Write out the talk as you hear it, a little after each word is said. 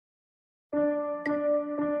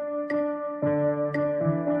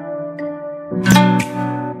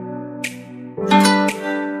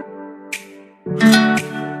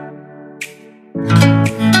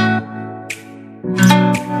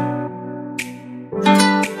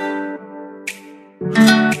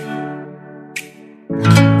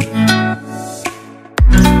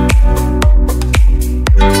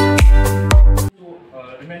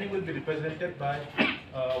Remaining will be represented by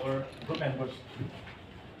our group members.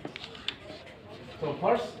 So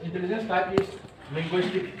first intelligence type is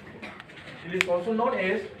linguistic. It is also known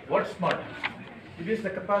as word smart. It is the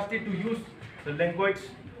capacity to use the language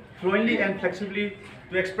fluently and flexibly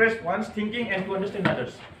to express one's thinking and to understand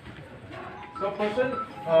others. So a person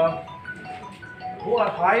who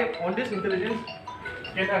are high on this intelligence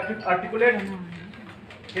can articulate,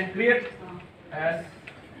 can create, and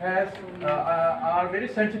are very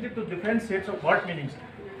sensitive to different sets of word meanings.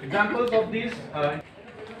 Examples of these.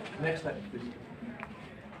 Next slide, please.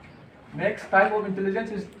 Next type of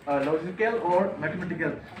intelligence is logical or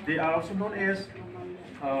mathematical. They are also known as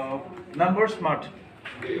number smart.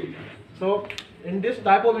 So in this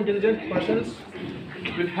type of intelligence, persons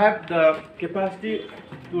will have the capacity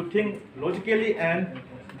to think logically and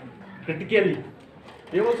critically.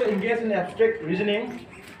 They also engage in abstract reasoning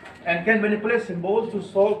and can manipulate symbols to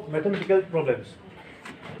solve mathematical problems.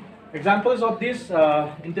 Examples of this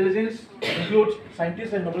intelligence include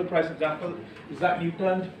scientists and Nobel Prize example Isaac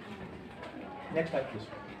Newton. Next slide, please.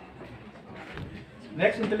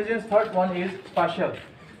 Next intelligence, third one is spatial.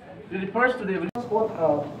 It refers to the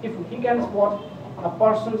if he can spot a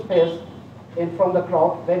person's face from the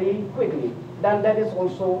crowd very quickly, then that is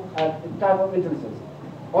also a type of intelligence.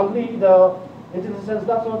 Only the intelligence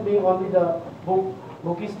does not mean only the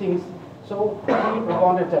bookish things. So we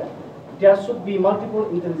wanted that there should be multiple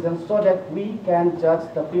intelligence so that we can judge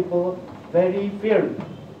the people very fairly.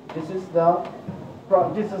 This is the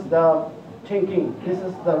thinking. This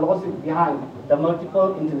is the logic behind the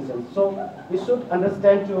multiple intelligence. So we should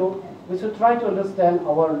we should try to understand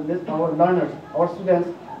our learners, our students,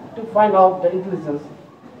 to find out the intelligence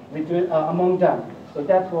between among them. So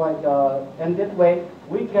that's why, and that way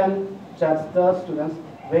we can judge the students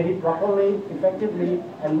very properly, effectively,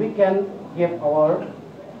 and we can give our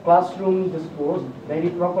classroom discourse very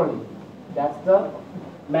properly. That's the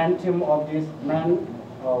main theme of this main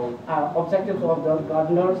objectives of the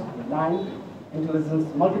Gardner's 9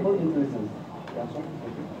 intelligence, multiple intelligence. That's all.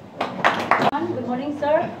 Good morning,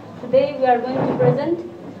 sir. Today we are going to present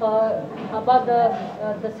about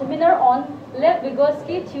the seminar on Lev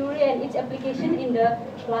Vygotsky theory and its application in the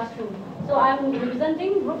classroom. So I am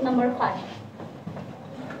representing group number 5.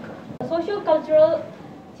 Socio-cultural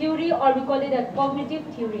theory, or we call it a cognitive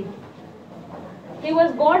theory. He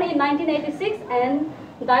was born in 1986 and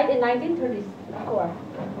died in 1934.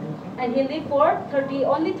 And he lived for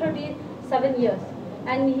only 37 years.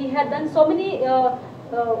 And he had done so many,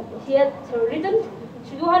 he had written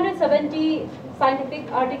 270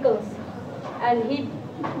 scientific articles. And he,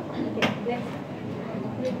 okay, next.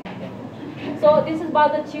 So this is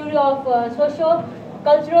about the theory of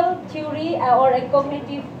socio-cultural theory or a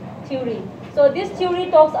cognitive theory. So this theory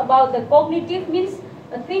talks about the cognitive means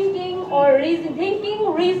thinking or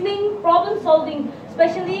reasoning, problem solving.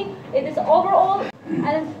 Especially it is overall,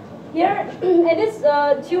 and here in this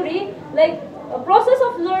theory, like a process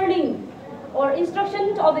of learning or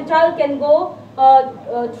instruction of the child can go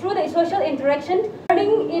through the social interaction.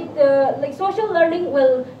 Learning it like social learning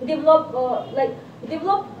will develop not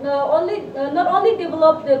only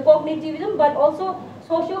develop the cognitivism but also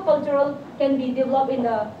socio-cultural can be developed in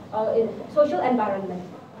the in social environment.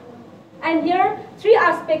 And here three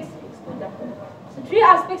aspects. So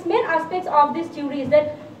main aspects of this theory is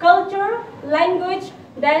that culture, language,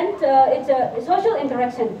 then it's a social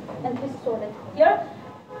interaction. And this is sorted here.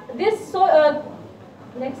 This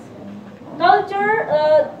next culture,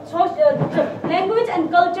 language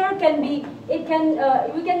and culture can be. We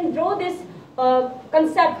can draw this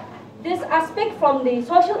concept, this aspect from the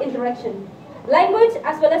social interaction. Language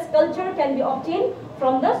as well as culture can be obtained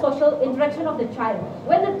from the social interaction of the child.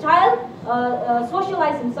 When the child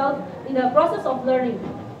socializes himself in the process of learning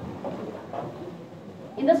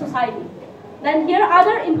in the society. Then here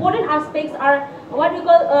other important aspects are what we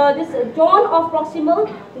call this zone of proximal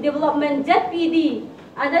development, ZPD,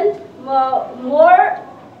 and then more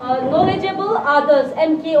knowledgeable others,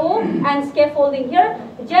 MKO, and scaffolding. Here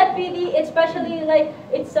ZPD, especially like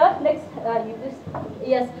it's next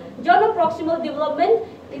yes, zone of proximal development.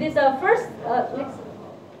 It is a first next.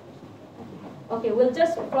 Okay, we'll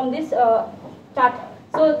just from this chart.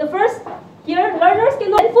 So the first here, learners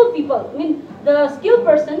can learn full people. I mean the skilled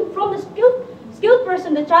person, from the skilled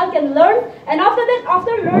person the child can learn, and after that,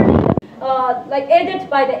 after learning, like aided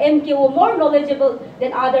by the MKO, more knowledgeable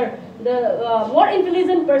than other, the more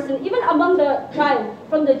intelligent person, even among the child,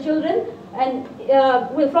 from the children, and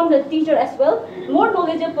from the teacher as well. More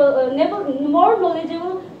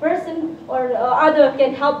knowledgeable person or other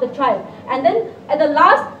can help the child. And then at the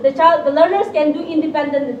last, the learners can do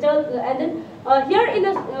independent. And then here in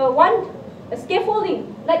the one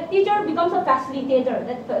scaffolding, like teacher becomes a facilitator.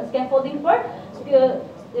 That scaffolding part.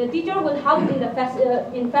 The teacher will help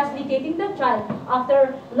in facilitating the child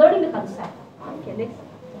after learning the concept. Okay, next.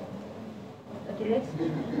 Okay, next.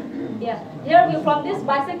 Yeah, here from this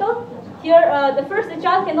bicycle. Here, the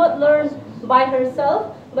child cannot learn by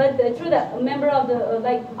herself, but through the member of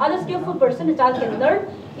the other skillful person, the child can learn.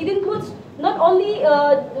 It includes not only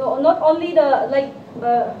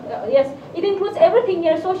yes, it includes everything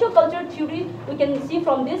here. Social culture theory we can see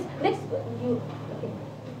from this. Next,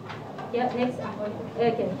 yeah, next.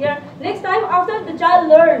 Okay, here. Next time, after the child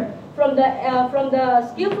learn from the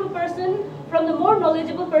skillful person, from the more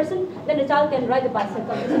knowledgeable person, then the child can ride the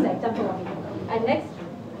bicycle. This is an example of it. And next.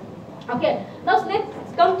 Okay, now let's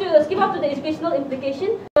come to skip up to the educational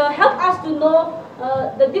implication. Help us to know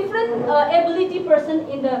the different ability person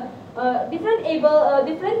in the different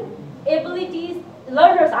abilities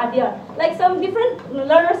learners are there. Like some different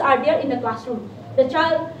learners are there in the classroom. The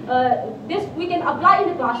child, this we can apply in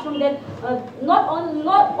the classroom that not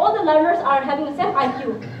all the learners are having the same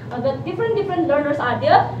IQ. The different learners are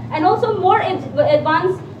there, and also more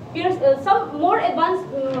advanced peers, some more advanced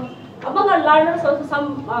among our learners. Also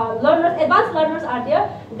some advanced learners are there.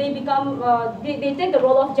 They become they take the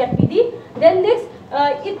role of JPD. Then next,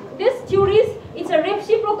 this theories, it's a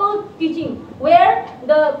reciprocal teaching where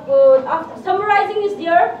the summarizing is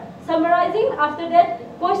there. Summarizing, after that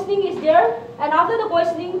questioning is there, and after the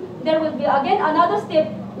questioning there will be again another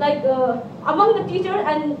step, like among the teacher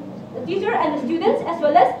and the students as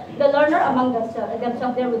well as the learner among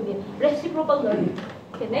themselves. There will be reciprocal learning.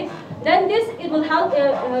 Okay, next. Then this, it will help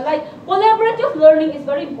like collaborative learning is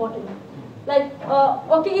very important. Like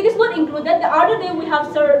okay, it is not included. The other day we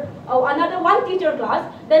have another one teacher class.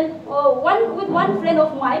 Then one friend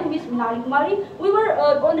of mine, Miss Mari, we were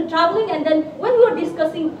on the traveling, and then when we were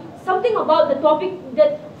discussing something about the topic,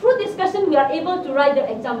 that through discussion we are able to write the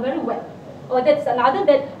exam very well. That's another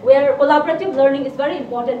that where collaborative learning is very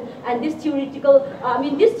important, and this theoretical,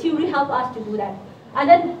 this theory help us to do that. And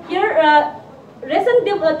then here, recent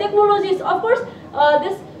technologies, of course,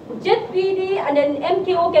 this JPD and then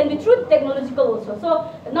MKO can be through technological also. So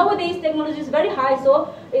nowadays technology is very high,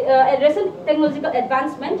 so a recent technological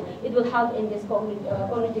advancement, it will help in this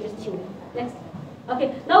cognitive theory. Next.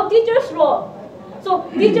 Okay, now teacher's role. So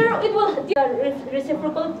teacher, it will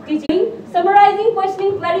reciprocal teaching, summarizing,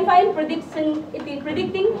 questioning, clarifying,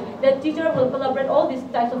 predicting. The teacher will collaborate all these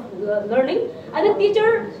types of learning, and the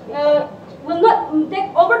teacher will not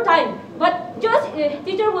take over time, but just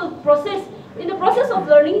teacher will process. In the process of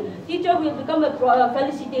learning, teacher will become a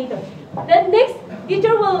facilitator. Then next,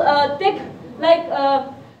 teacher will take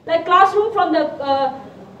like classroom from the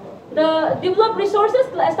develop resources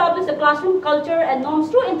to establish a classroom culture and norms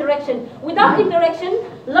through interaction. Without interaction,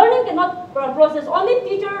 learning cannot process. Only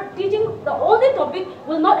teacher teaching the only topic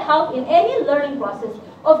will not help in any learning process.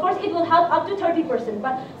 Of course, it will help up to 30%,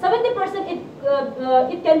 but 70%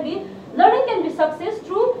 it can be. Learning can be success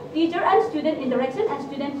through teacher and student interaction and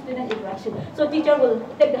student-student interaction. So teacher will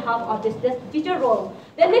take the half of this teacher role.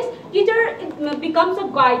 Then next, teacher becomes a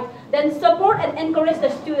guide, then support and encourage the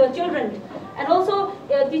children. And also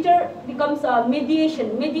teacher becomes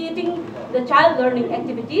mediating the child learning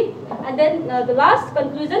activity. And then the last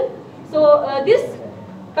conclusion. So this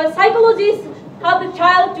psychologists help the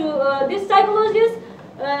child to, these psychologists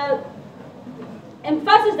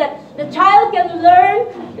emphasis that the child can learn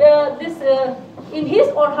this in his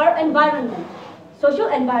or her environment, social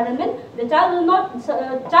environment. The child will not.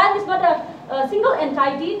 Child is not a single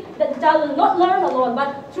entity. That the child will not learn alone,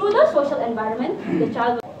 but through the social environment, the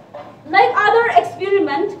child will. Like other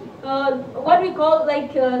experiment, what we call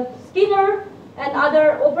like Skinner and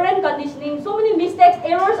other operant conditioning. So many mistakes,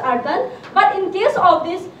 errors are done. But in case of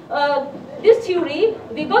this. This theory,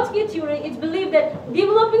 Vygotsky theory, it's believed that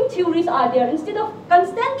developing theories are there instead of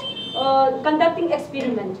constant conducting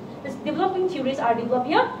experiment. This developing theories are developed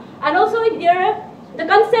here, and also there the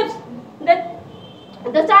concepts that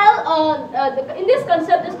the child in this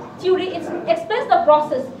concept, this theory, it explains the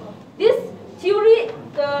process. This theory,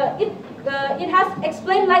 it has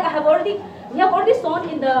explained, like we have already shown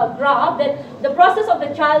in the graph, that the process of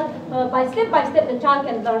the child by step the child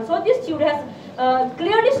can learn. So this theory has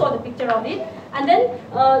clearly show the picture of it, and then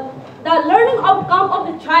the learning outcome of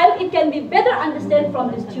the child, it can be better understand from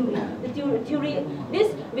this theory. The theory,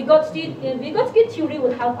 this Vygotsky theory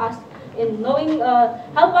will help us in knowing,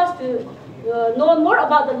 help us to know more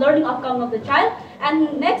about the learning outcome of the child.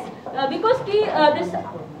 And next, because this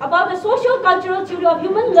about the social cultural theory of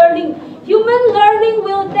human learning. Human learning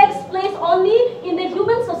will take place only in the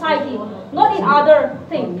human society, not in other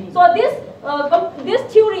things. So this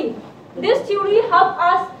theory help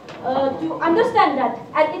us to understand that,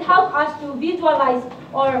 and it helps us to visualize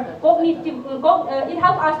or cognitive. It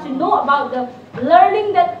helps us to know about the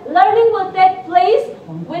learning, that learning will take place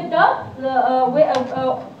with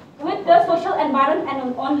the social environment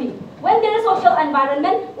and only. When there is social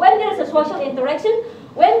environment, when there is a social interaction,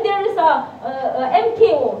 when there is a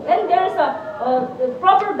MKO, when there is a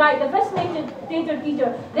proper guide, the facilitator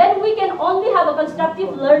teacher, then we can only have a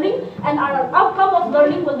constructive learning, and our outcome of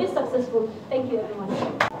learning will be successful. Thank you, everyone.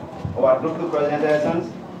 Our group 2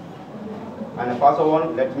 presentations. And first of all,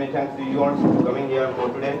 let me thank you all for coming here for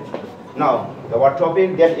today. Now, our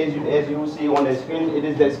topic that is, as you see on the screen, it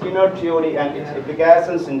is the Skinner theory and its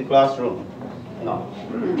applications in the classroom. Now,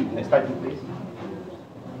 next slide, please.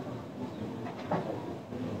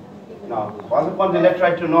 Now, first of all, let's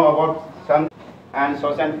try to know about some and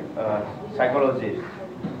social psychology.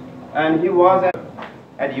 And he was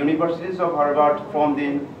at universities of Harvard from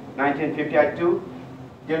the 1952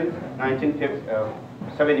 till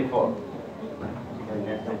 1974.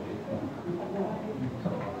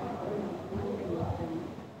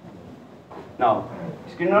 Now,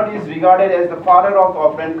 Skinner is regarded as the father of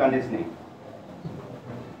operant conditioning,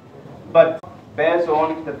 but based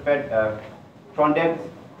on the Trondheim's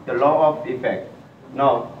the law of effect.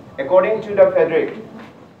 Now, according to the Frederick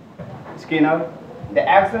Skinner, the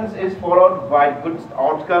actions is followed by good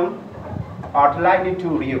outcome are likely to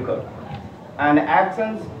reoccur, and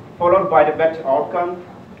actions followed by the bad outcome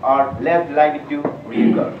are less likely to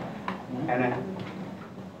reoccur. And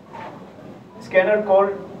Skinner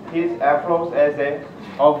called his approach as a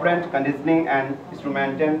operant conditioning and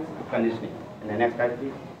instrumental conditioning. And the next slide,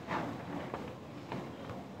 please.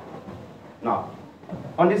 Now,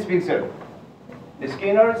 on this picture, the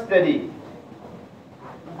Skinner studied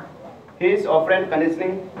his operant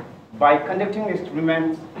conditioning by conducting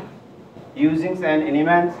experiments using an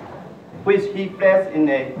element which he placed in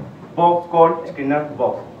a box called Skinner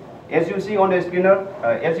box. As you see on the screen,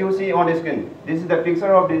 this is the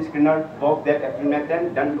picture of the Skinner box that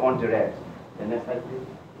experiment done on the rats. The next slide, please.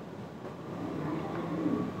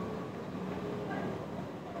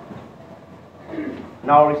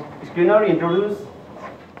 Now, Skinner introduced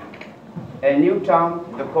a new term,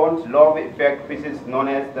 the Cohn's law of effect, which is known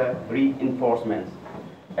as the reinforcement.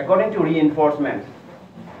 According to reinforcement,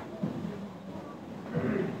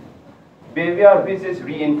 behavior which is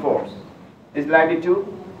reinforced is likely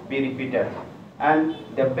to be repeated, and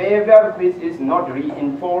the behavior which is not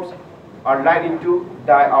reinforced are likely to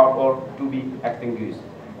die out or to be extinguished.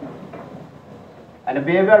 And the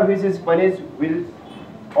behavior which is punished will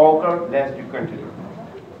occur less frequently.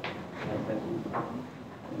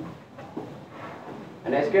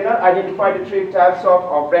 And Skinner identified the 3 types of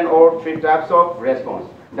operant or 3 types of response.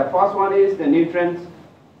 The first one is the nutrient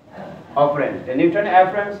operant. The nutrient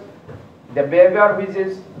operant, the behavior which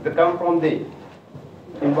is come from the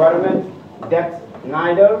environment that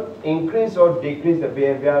neither increase or decrease the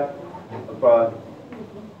behavior,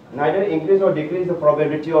 neither increase or decrease the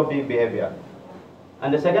probability of the behavior.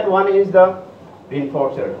 And the second one is the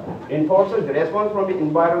reinforcer. Reinforcer, the response from the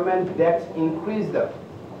environment that increase the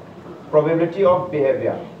probability of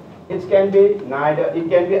behavior. It can be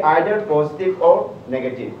either positive or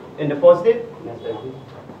negative. In the positive,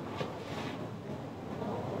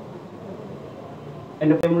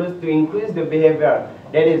 and the stimulus to increase the behavior,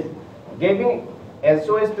 that is giving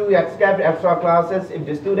SOS to escape extra classes if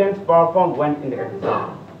the students perform well in the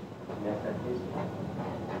exam.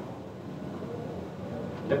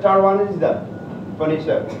 The third one is the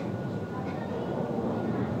punisher.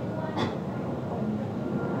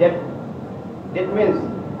 That means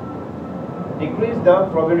decrease the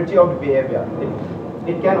probability of the behavior.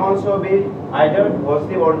 It can also be either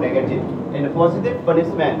positive or negative. In the positive,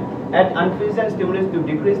 punishment add unpleasant stimulus to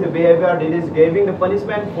decrease the behavior, that is giving the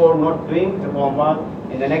punishment for not doing the homework.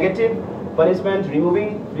 In the negative, punishment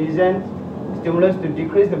removing pleasant stimulus to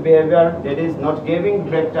decrease the behavior, that is not giving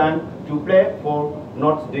break time to play for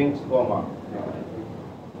not doing homework.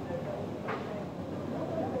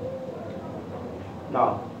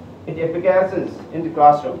 Now, its applications in the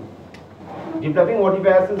classroom. Developing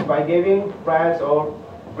motivations by giving prize or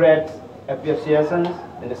grades appreciations.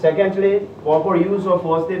 And secondly, proper use of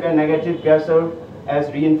positive and negative pressure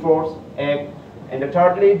as reinforced act. And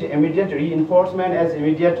thirdly, the immediate reinforcement as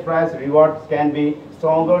immediate prize rewards can be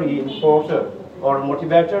stronger reinforcer or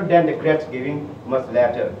motivator than the grades giving much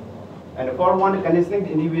later. And for one, conditioning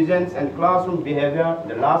the individuals and classroom behavior.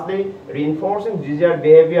 And lastly, reinforcing desired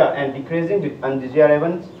behavior and decreasing the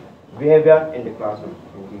undesirable behavior in the classroom.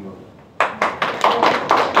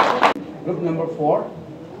 Group number 4,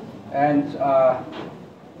 and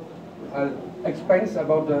explains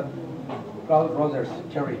about the Carl Rogers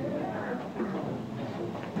theory.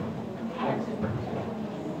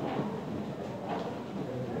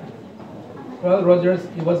 Carl Rogers,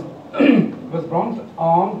 he was was born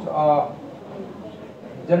on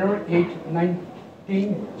January 8,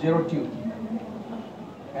 1902,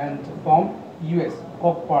 and from U.S.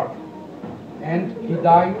 Oak Park, and he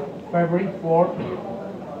died February 4,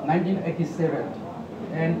 1987,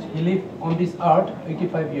 and he lived on this earth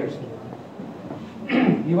 85 years.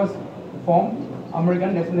 He was from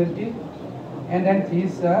American nationality, and then he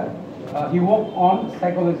worked on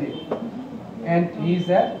psychology, and he is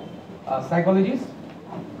a psychologist,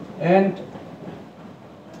 and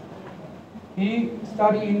he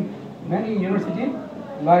studied in many universities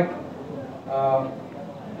like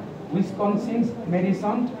Wisconsin,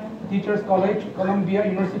 Madison, Teachers College, Columbia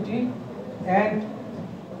University, and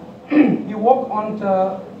he worked on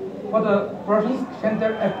for the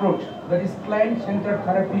person-centered approach, that is client-centered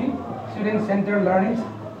therapy, student-centered learning,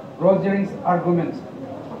 Rogers arguments.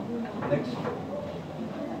 Next.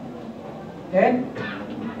 And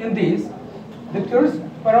in this, the first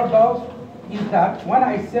paradox is that when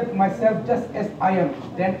I accept myself just as I am,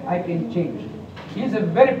 then I can change. He is a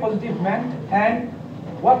very positive man, and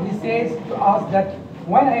what he says to us that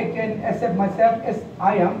when I can accept myself as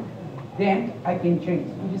I am, then I can change,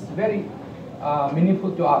 which is very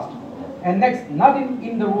meaningful to us. And next, nothing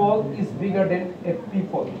in the world is bigger than a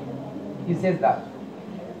people. He says that.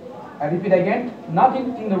 I repeat again,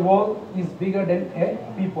 nothing in the world is bigger than a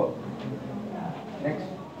people. Next.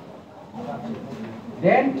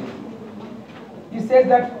 Then he says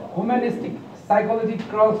that humanistic psychology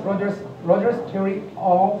Carl Rogers theory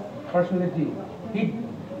of personality. He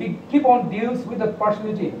keep on deals with the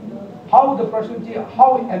personality, how the personality,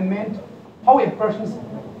 how a person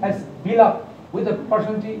has built up with the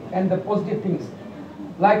personality and the positive things,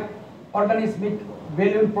 like organismic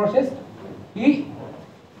value process. He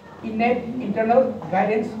innate internal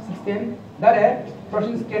guidance system that a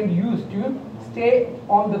person can use to stay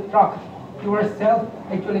on the track towards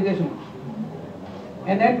self-actualization.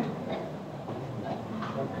 And then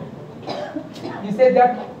he said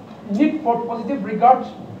that need for positive regard,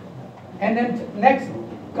 and then next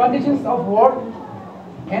conditions of work,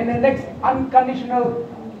 and then next unconditional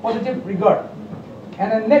positive regard,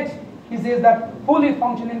 and then next he says that fully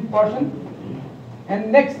functioning person,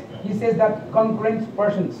 and next he says that concurrent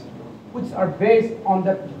persons, which are based on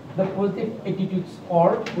the positive attitudes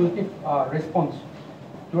or positive response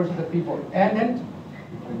towards the people. And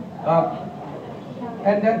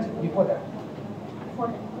then before that,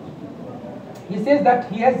 he says that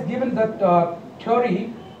he has given that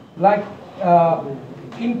theory like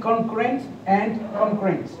incongruence and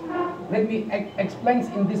concurrence. Let me explain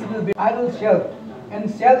in this little bit. Idle self and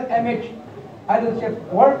self-image. Idle self.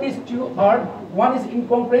 What is two are? One is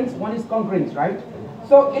incongruence, one is congruence, right?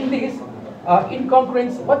 So in this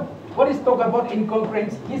incongruence, what is talk about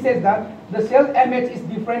incongruence? He says that the self-image is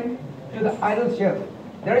different to the idle self.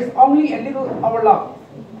 There is only a little overlap.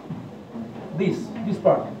 This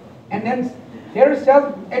part, and then their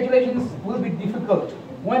self-adulations will be difficult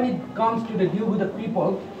when it comes to the deal with the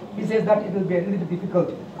people. He says that it will be a little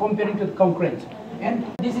difficult comparing to the concurrent, and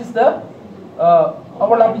this is the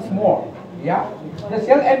overlap is more. Yeah, the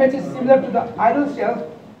self-image is similar to the idle self,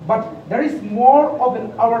 but there is more of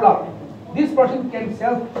an overlap. This person can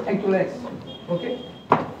self-actualize. Okay,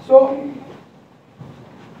 so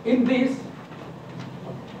in this,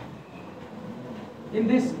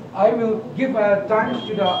 I will give time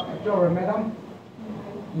to our madam.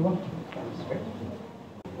 You want?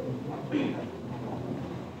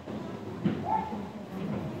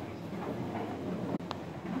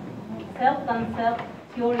 Self-concept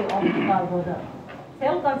theory of Carl Rogers.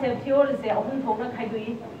 Self-concept theory is often talked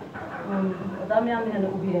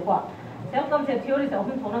about. Self-concept theory is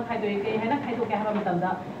often talked about.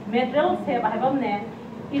 Material self,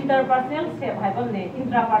 interpersonal self,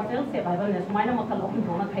 intrapersonal self, minor makal often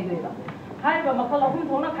talked about. However, makal often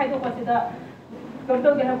talked about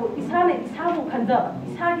isana isabu khanjaba,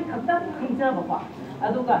 isagi khakta khanjaba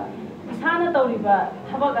aduga isana tawriba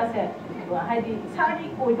thabagase haidi isagi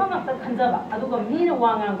oiba ngakta khanjaba aduga mina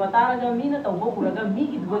wangang ba taraga mina tawba uraga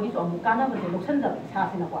migi dugi so amu kana ba loksanjaba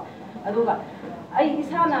isasina kwa aduga ai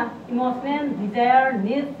isana emotional desire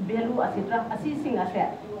needs value etc asi sing ase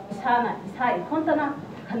isana isai khontana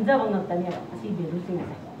khanjaba ngaktani asi value sing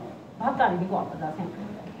ase भाप तारी को अदा से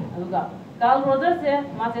अदुगा Karl Roger से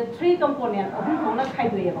मासे 3 component अहम थोना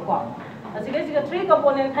खाइदुए बको असिगे 3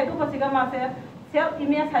 component खाइदु पसिगा मासे self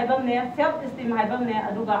image हाइबम ने सेल्फ एस्टीम हाइबम ने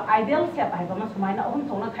अदुगा आइडियल सेल्फ हाइबम सुमाइना अहम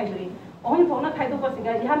थोना खाइदुई अहम थोना खाइदु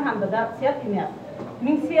पसिगा इहान हानबदा सेल्फ इमेज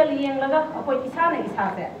मिंगसेल येंगलगा अखोय इसाने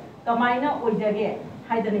इसासे कमाइना ओइजगे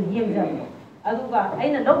हाइदने येंगजबो अदुगा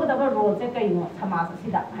अइना लौगदबा रोल से कइनो समाज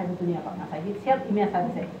सिदा हाइबुनिया बा नासागी सेल्फ इमेज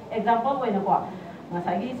हाइबसे एग्जांपल ओइना को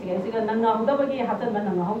नासागी सिगा नंगा हुदबगी हातन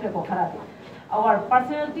नंगा हौके को खरा our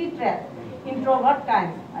personality trait introvert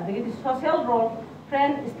kind the social role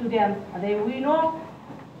friend student we know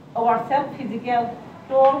ourselves physical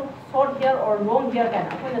tall short hair or long hair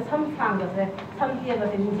kind of some sang se some hair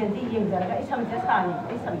se nin ji yeng jara ga isam se sang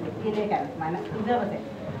isam ke le kan mana ija ba se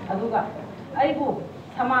aduga ai bu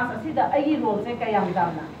samas asida ai role se kayam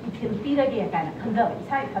jamna ithil pirage kind of khanda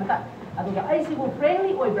isai khanda aduga ai sibu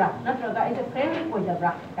friendly oibra natraga ai friendly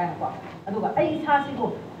oidabra kind of aduga ai isa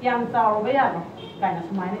sibu yang taw ba ya no kind of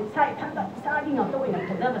smile sai khanda isa gi ngam to ina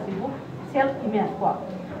khanda ba sibu self image ko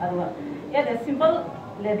aduga at a simple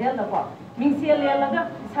level da ko mingse lelaga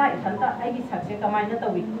sai khanda ai gi sakse kamai na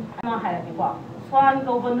tawi ma hayaki ko swan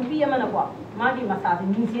ko ban pi amana ko ma gi masa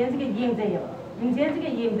di mingse ji ge yeng jai ba mingse ji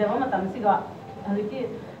ge yeng da ma tam si ga hali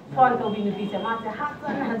swan ko bi ni se ma se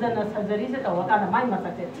hasan hasan na surgery se to ka na mai ma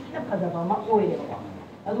sakse ti na phada ba ma oi le ko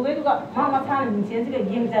aduga duga ma ma sa ni mingse ji ge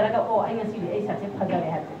yeng jara ga o ai ngasi ai sakse phada le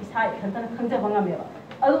ha sai khanda khanja ba ngam ba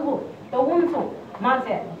adubu to won so ma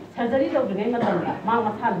se surgery to de ma tam ya ma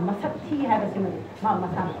ma sa ma sak thi ha ba se ma ma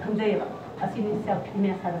sa khanja ba asini self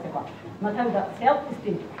image ha ba se ko mathang da self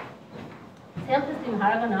esteem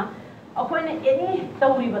ha ga na अखोइने any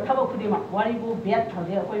तौरिबा थबक खुदिमा वारिबु bat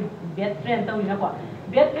थदे अखोइ bat train तौइना को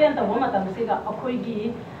बेट train तब मतम सिगा अखोइगी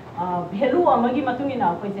भेलु अमगी मतुंगिना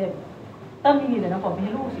अखोइसे तमिनिदना को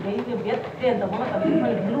भेलु सिgai बेट train तब मतम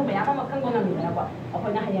अखोइ भेलु मया मा खंगो नमिदना को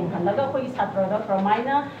अखोइना हयeng हल्लगा अखोइ छात्रदा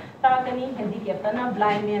प्रमाइना ताकनी handicap तना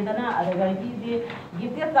ब्लाइंड मैन तना अदगरगी दि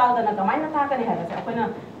गिफ्टेड चाउदना कमाइना ताकनी हाबसे अखोइना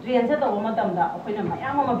ट्रेन से तब मतमदा अखोइना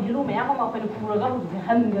मया मा भेलु मया मा अखोइना पुरगा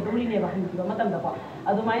हनगदोरिनेबा हनकिबा मतमदा को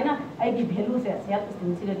अदुमाइना आइगी भेलु से सेल्फ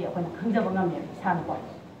एस्टीम सिगदि अखोइना खंजबा ngam ye सान को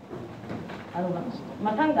अदुगा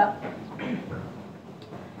मथंगा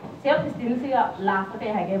सेल्फ एस्टीम सिगा लास्ट के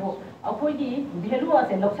हागेबो अखोइगी भेलु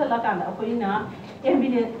असे लौसला कान अखोइना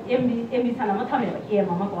एम्बिशन अमा थमेबा एम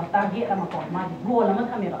अमा को टारगेट अमा को मा गोल अमा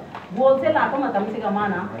थमेबा गोल से लाको मतम सिगा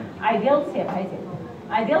माना आइडियल सेप हाइसे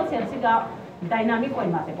आइडियल सेप सिगा डायनामिक ओइ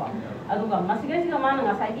मासे को अदुगा मसिगे सिगा माना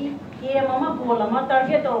ngasai एम अमा गोल अमा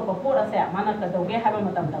टारगेट तौर को पोर असे माना कदौगे हाबा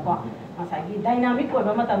मतम दा को ngasai डायनामिक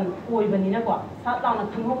ओइबा मतम ओइबनिना को सात लाउना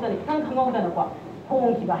खंगौदनि खंगौदना को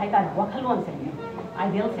होंखिबा हाइता वखलोन से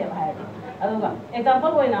आइडियल सेप हाइदि अदुगा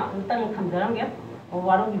एग्जांपल ओइना तंग खंजरंगे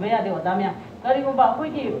वारो बिबा यादे ओदामिया करिगुबा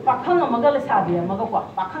अखोइगी पाखंग अमगा लेसाबि अमगा को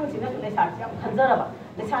पाखंग सिना लेसाबि याम खंजरबा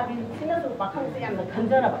लेसाबि सिना सु पाखंग से याम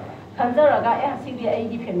खंजरबा खंजरगा ए सिदि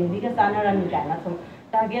आइगी फैमिली का चानरनि गाना सम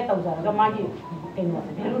टारगेट तौजरगा मागी केनो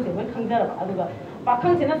से भेलु से बै खंजरबा अदुगा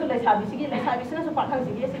पाखंग सिना सु लेसाबि सिना सु पाखंग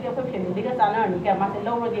सिगे सिगे अखोइ फैमिली का चानरनि का मासे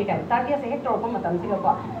लौरगे का टारगेट से हेक तौरको मतम सिगा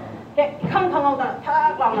को हे खंगौदा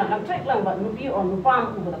थाक लाउना लंथ्रेक लंबा नुपी और नुपाम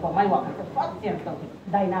उबदा को माइ वाखन से फट चेंज तौति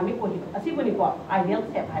डायनामिक ओइ असिबनि को आइडियल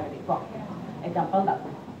सेप हाइबि को एग्जांपल दा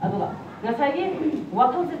अदुगा ngasai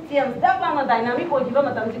wakal se chance dak lama dynamic oi jiba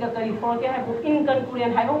matam siga kari for ke hai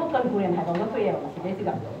incongruent hai ba concurrent hai ba to ye ba siga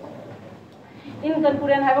siga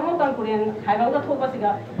incongruent hai ba concurrent hai ba to ba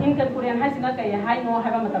siga incongruent hai siga kai hai no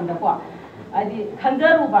hai ba matam da ko adi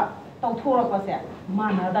khanjaru ba tau thora pa se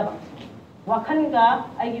mana da ba wakhan ga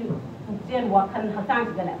ai jen wakhan hasang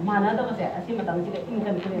siga ne mana da ba se asi matam siga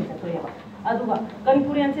incongruent se to ye ba aduga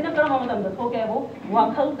concurrent sina kara matam da to ke bo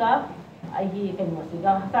wakal ga आइगी केनो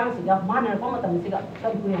सिगा हतांग सिगा मानर को मतम सिगा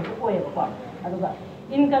कंकुरेंट को ओए को अदुगा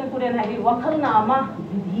इनकंकुरेंट हाइबि वखल ना अमा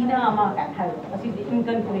विधि ना अमा का थाय असि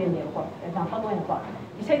इनकंकुरेंट ने को एग्जांपल ओए को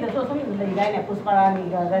इसे द सो सम लेगाय ने पुष्परानी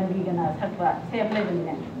गा रणबी गना सकवा सेम ले बनि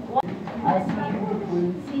ने असि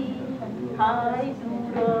पुंसी हाय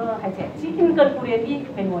सुर हाइसे सि इनकंकुरेंट की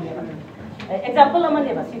केनो ने एग्जांपल अमा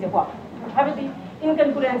ने बसि जे को हाबि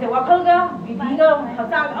incongruent wakal ga vivi ga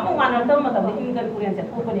hachang amu mana ta matam incongruent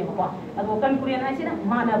thokone ko adu concurrent hai sina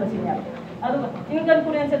mana ba sina adu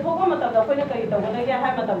incongruent thokwa matam da koina kai tawga ga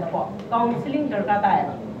hai matam da ko counseling darka ta hai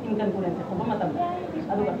incongruent thokwa matam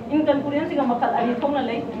adu incongruent ga makal ani thongna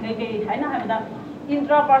lei kai haina ha da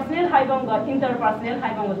intrapersonal haibam ga interpersonal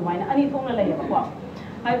haibam ga dumaina ani thongna lei ko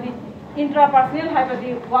habi intrapersonal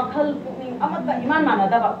haibadi wakal pukning amata iman mana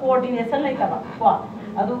da ba coordination lai ta ba ko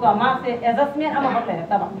aduga ma se adjustment ama ba le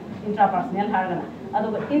ta ba intrapersonal hargana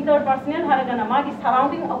aduga interpersonal haragana magi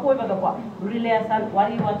surrounding akoiba ga ko relation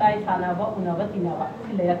wari watai sanaba unaba tinaba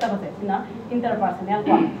silayata ba sina interpersonal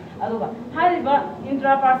ko aduga hariba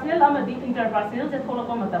intrapersonal amadi interpersonal se thola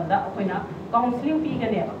ko matamda akoina counseling pi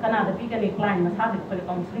gane ba kana da pi gane client masa de ko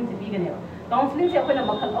counseling se pi gane ba counseling se akoina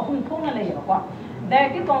makhal ahun thonga lay ba ko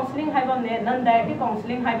directive counseling haiba ne non directive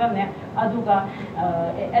counseling haiba ne aduga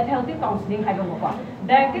healthy counseling haiba ko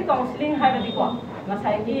directive counseling haiba di ko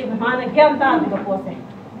masai ki mana gyam ta di ko se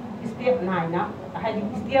step 9 na hai di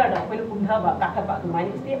stair da ko kumdha ba ka ka ba tu mai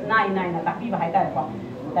step 9 na ta pi ba hai ta ko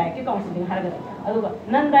directive counseling haiba aduga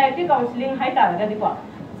non directive counseling hai ta ga di ko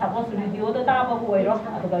suppose video da ta ba ko ro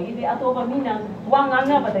aduga idi atoba mina wa ngang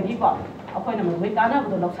na ba da gi ko akoina mo we kana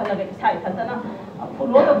ba do lok sala ga isai thantana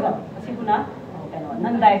follow da ga asiguna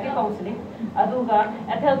non-directive counseling. Aduga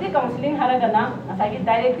healthy counseling haragana asagi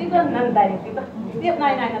directive non directive step 9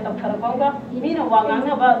 na tab kharapanga mina wangang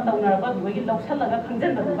na ba tawnar ba dugi loksal laga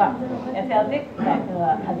khangjan ba duga healthy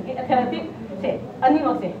healthy se ani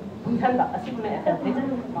mo se thanda asiguna healthy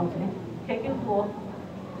counseling. Thank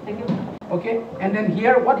you. Okay, and then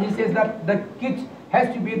here what he says that the kids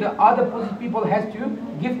has to be the other people has to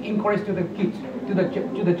give encourage to the kids to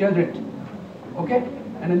the children. Okay,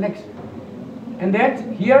 and the next. And that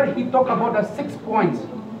here he talk about the 6 points.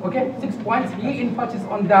 Okay, 6 points. He emphasizes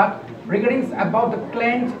on that regarding about the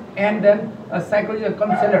client and then a psychological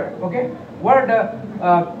counselor. Okay, where the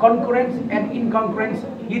concurrence and incongruence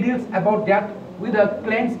he deals about that with the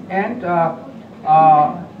clients and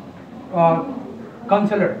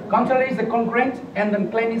counselor. Counselor is a concurrent and then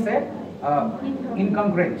client is a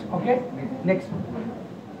incongruent. Okay, next.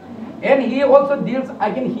 And he also deals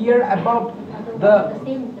again here about the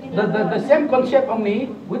same concept only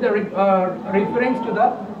with the reference to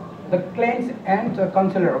the clients and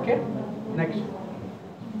counselor. Okay, next.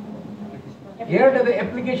 Here are the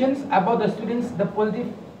applications about the students, the positive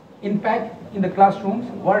impact in the classrooms,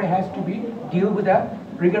 where it has to be deal with the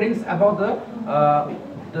regarding about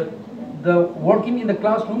the working in the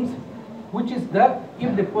classrooms, which is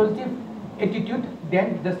if the positive attitude,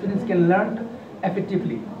 then the students can learn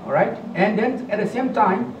effectively. All right, and then at the same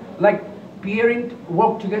time, like parent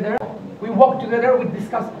work together, we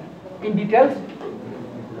discuss in details,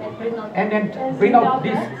 and then bring out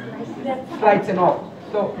these slides and all.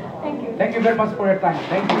 So thank you very much for your time.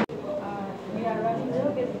 Thank you. We are running a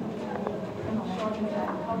little bit short on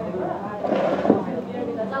time.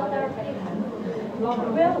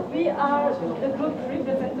 Well, we are the group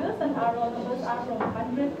representatives and our roll numbers are from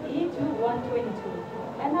 100E to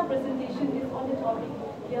 122. And our presentation is on the topic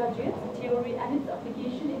Piaget's theory and its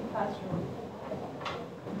application in classroom.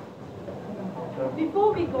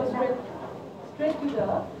 Before we go straight to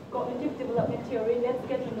the cognitive development theory, let's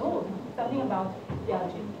get to know something about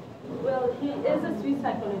Piaget. Well, he is a Swiss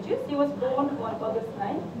psychologist. He was born on August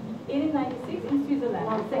 9, 1896 in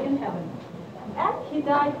Switzerland, second heaven. And he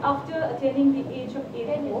died after attaining the age of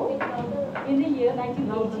 84 in the year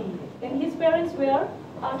 1980. And his parents were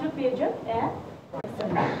Arthur Piaget and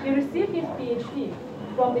he received his PhD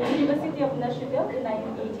from the University of Neuchâtel in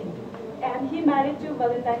 1918. And he married to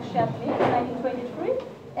Valentine Chapman in 1923.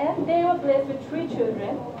 And they were blessed with 3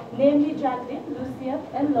 children, namely Jacqueline, Lucien,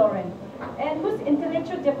 and Lauren, and whose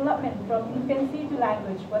intellectual development from infancy to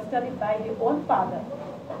language was studied by their own father.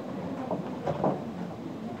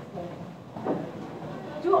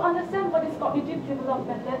 To understand what is cognitive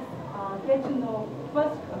development, let's get to know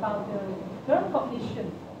first about the term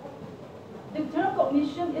cognition. The term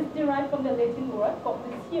cognition is derived from the Latin word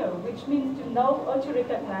cognoscere, which means to know or to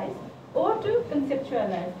recognize or to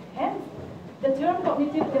conceptualize. Hence, the term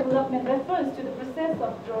cognitive development refers to the process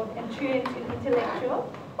of growth and change in intellectual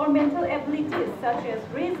or mental abilities such as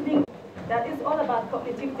reasoning. That is all about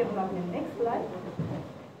cognitive development. Next slide.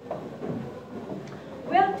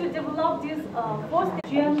 Well, to develop this 4 steps,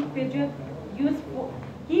 Jean Piaget used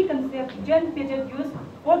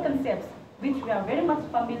 4 concepts which we are very much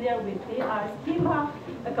familiar with. They are schema,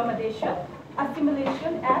 accommodation,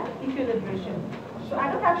 assimilation, and equilibration. So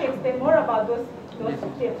I don't have to explain more about those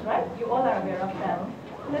steps, right? You all are aware of that.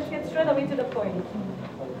 Let's get straight away to the point.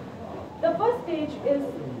 The first stage is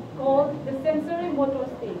called the sensory motor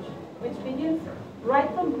stage, which begins right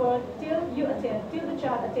from birth till the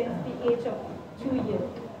child attains the age of 2 years.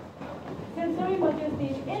 Sensory motor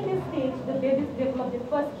stage. In this stage, the babies develop the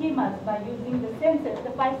first schemas by using the senses,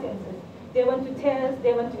 the 5 senses. They want to taste,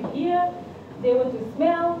 they want to hear, they want to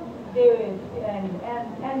smell,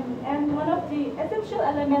 and one of the essential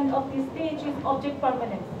elements of this stage is object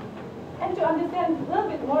permanence. And to understand a little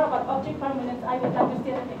bit more about object permanence, I would like to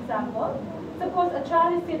state an example. Suppose a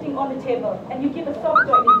child is sitting on a table and you keep a soft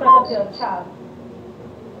toy in front of the child.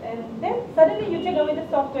 And then suddenly you take away the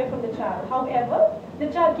software from the child. However, the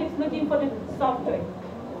child keeps looking for the software.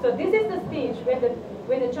 So this is the stage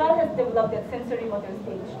where the child has developed that sensory motor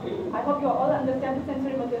stage. I hope you all understand the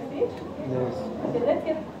sensory motor stage. Yes. Okay, let's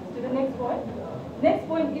get to the next point. Next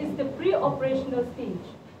point is the pre-operational stage.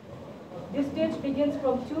 This stage begins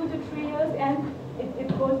from 2 to 3 years and it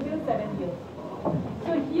goes till 7 years.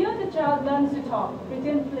 So here the child learns to talk,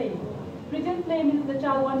 pretend play. Pretend play means the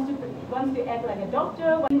child wants to act like a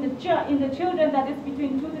doctor. In the children that is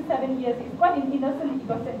between 2 to 7 years is quite innocent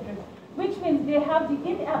egocentric, which means they have the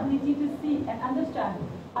inability to see and understand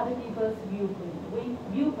other people's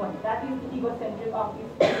viewpoint. That is the egocentric of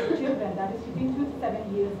these children that is between 2 to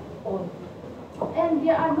 7 years old. And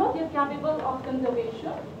they are not yet capable of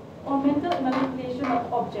conservation or mental manipulation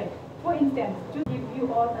of objects. For instance, to give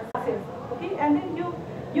you all a success, okay, and then you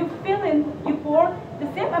pour the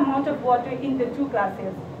same amount of water in the 2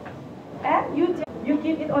 glasses, and you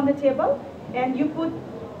keep it on the table, and you put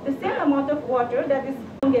the same amount of water that is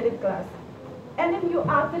in the glass, and then you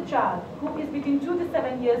ask the child who is between 2 to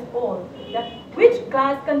 7 years old that which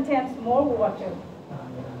glass contains more water.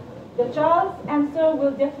 The child's answer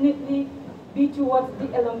will definitely be towards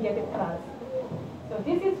the elongated glass. So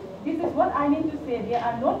this is what I mean to say. They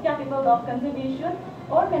are not capable of conservation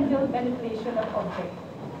or mental manipulation of objects.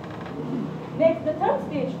 Next, the third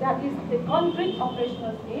stage, that is the concrete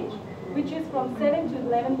operational stage, which is from 7 to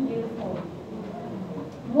 11 years old.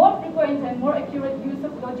 More frequent and more accurate use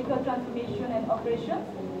of logical transformation and operations,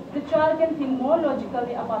 the child can think more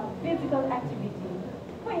logically about physical activity.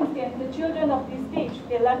 For instance, the children of this stage,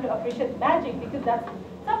 they learn to appreciate magic because that's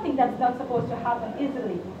something that's not supposed to happen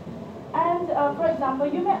easily. And for example,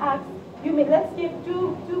 let's keep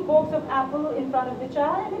two boxes of apple in front of the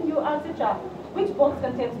child, and then you ask the child, which box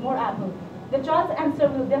contains more apple? The child's answer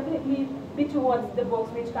will definitely be towards the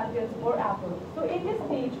box which contains more apple. So in this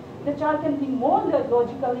stage, the child can think more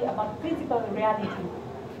logically about physical reality.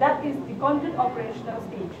 That is the concrete operational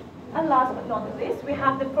stage. And last but not the least, we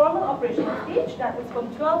have the formal operational stage, that is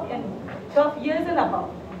from 12 years and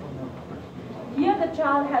above. Here the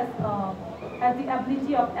child has the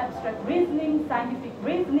ability of abstract reasoning, scientific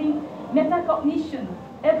reasoning, metacognition,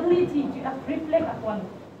 ability to reflect upon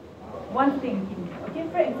one thinking. Okay,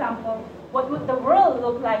 for example, what would the world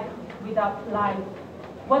look like without life?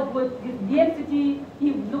 What would this density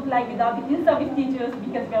look like without the in-service teachers?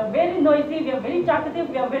 Because we are very noisy, we are very talkative,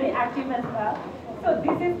 we are very active as well. So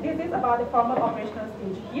this is about the formal operational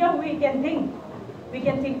stage. Here we can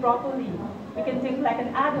think properly, we can think like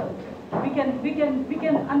an adult. We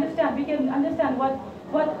can understand what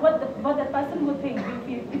the person would think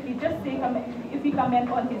if he comment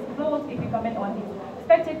on his clothes, if he comment on his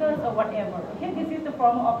spectacles or whatever. Okay, this is the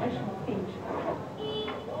formal operational stage.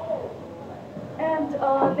 And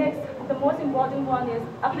next, the most important one is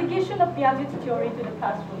application of Piaget's theory to the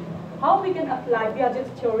classroom. How we can apply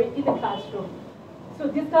Piaget's theory in the classroom. So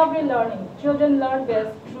discovery learning. Children learn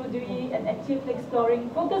best through doing and actively exploring.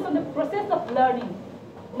 Focus on the process of learning,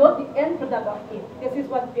 not the end product of it. This is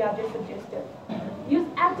what Piaget suggested. Use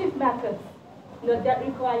active methods that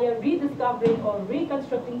require rediscovering or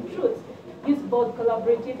reconstructing truths. Use both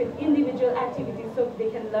collaborative and individual activities so they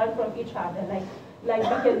can learn from each other. Like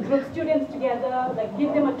we can group students together, like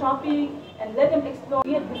give them a topic and let them explore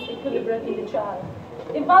this equilibrium in the child.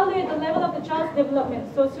 Evaluate the level of the child's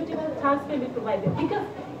development so suitable tasks can be provided. Because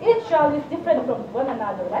each child is different from one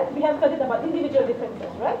another, right? We have studied about individual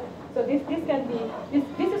differences, right? So this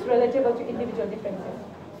is relatable to individual differences.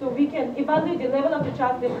 So we can evaluate the level of the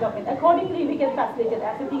child's development. Accordingly, we can facilitate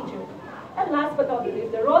as a teacher. And last but not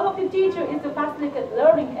least, the role of the teacher is to facilitate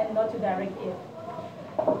learning and not to direct it.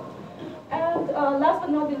 And last but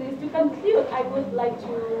not least, to conclude, I would like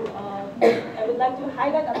to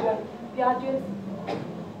highlight about Piaget's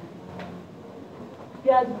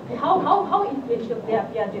how influential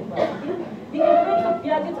Piaget was. The influence of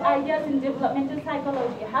Piaget's ideas in developmental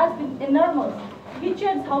psychology has been enormous. He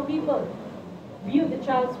changed how people view the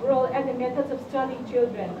child's role and the methods of studying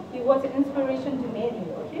children. He was an inspiration to many.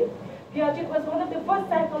 Okay? Piaget was one of the first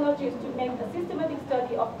psychologists to make a systematic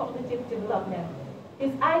study of cognitive development.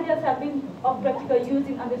 His ideas have been of practical use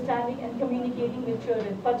in understanding and communicating with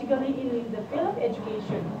children, particularly in the field of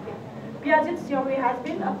education. Piaget's theory has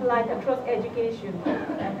been applied across education.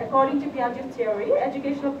 And according to Piaget's theory,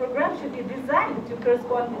 educational programs should be designed to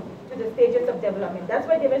correspond to the stages of development. That's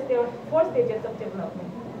why there are 4 stages of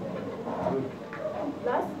development.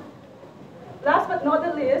 Last but not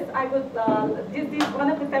the least, this is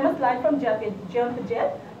one of the famous lines from John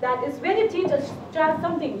Piaget, that is when you teach a child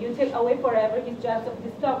something, you take away forever his chance of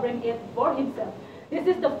discovering it for himself. This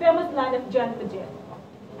is the famous line of John Piaget.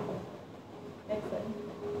 Next slide.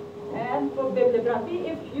 And for bibliography,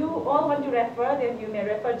 if you all want to refer, then you may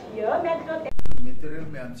refer to here. Material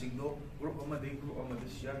ma'am singdo group amadi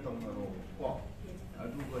share tomaro ko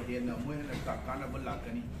aduga hena mo hena takana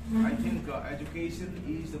balakani. I think education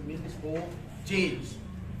is the means for change.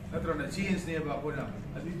 Natrona change ne ba ko na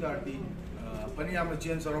adudarti paniyama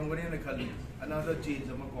change sarong gani na khali another change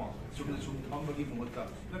amako sum thambagi mota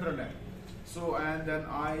natrona. So, and then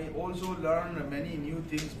I also learned many new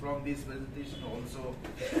things from this presentation also.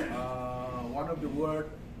 One of the word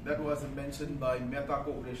that was mentioned by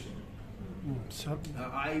metacognition.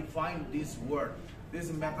 I find this word. This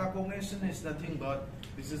metacognition is nothing but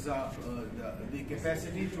this is the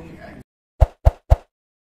capacity to